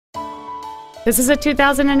This is a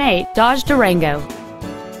 2008 Dodge Durango.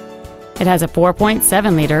 It has a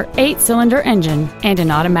 4.7-liter 8-cylinder engine and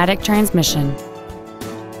an automatic transmission.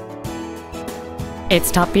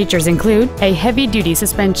 Its top features include a heavy-duty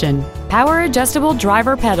suspension, power-adjustable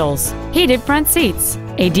driver pedals, heated front seats,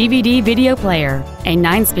 a DVD video player, a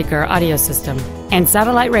 9-speaker audio system, and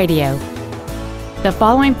satellite radio. The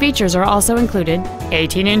following features are also included: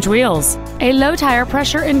 18-inch wheels, a low tire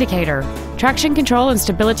pressure indicator, traction control and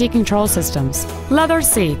stability control systems, leather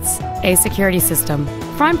seats, a security system,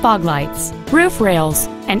 front fog lights, roof rails,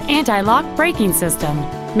 an anti-lock braking system,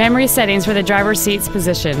 memory settings for the driver's seat's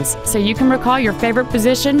positions so you can recall your favorite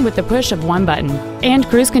position with the push of one button, and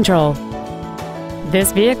cruise control.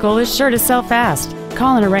 This vehicle is sure to sell fast.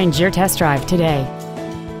 Call and arrange your test drive today.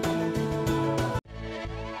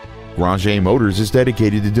 Granger Motors is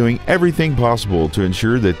dedicated to doing everything possible to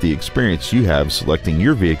ensure that the experience you have selecting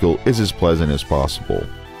your vehicle is as pleasant as possible.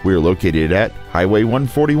 We are located at Highway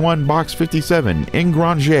 141, Box 57 in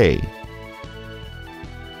Granger.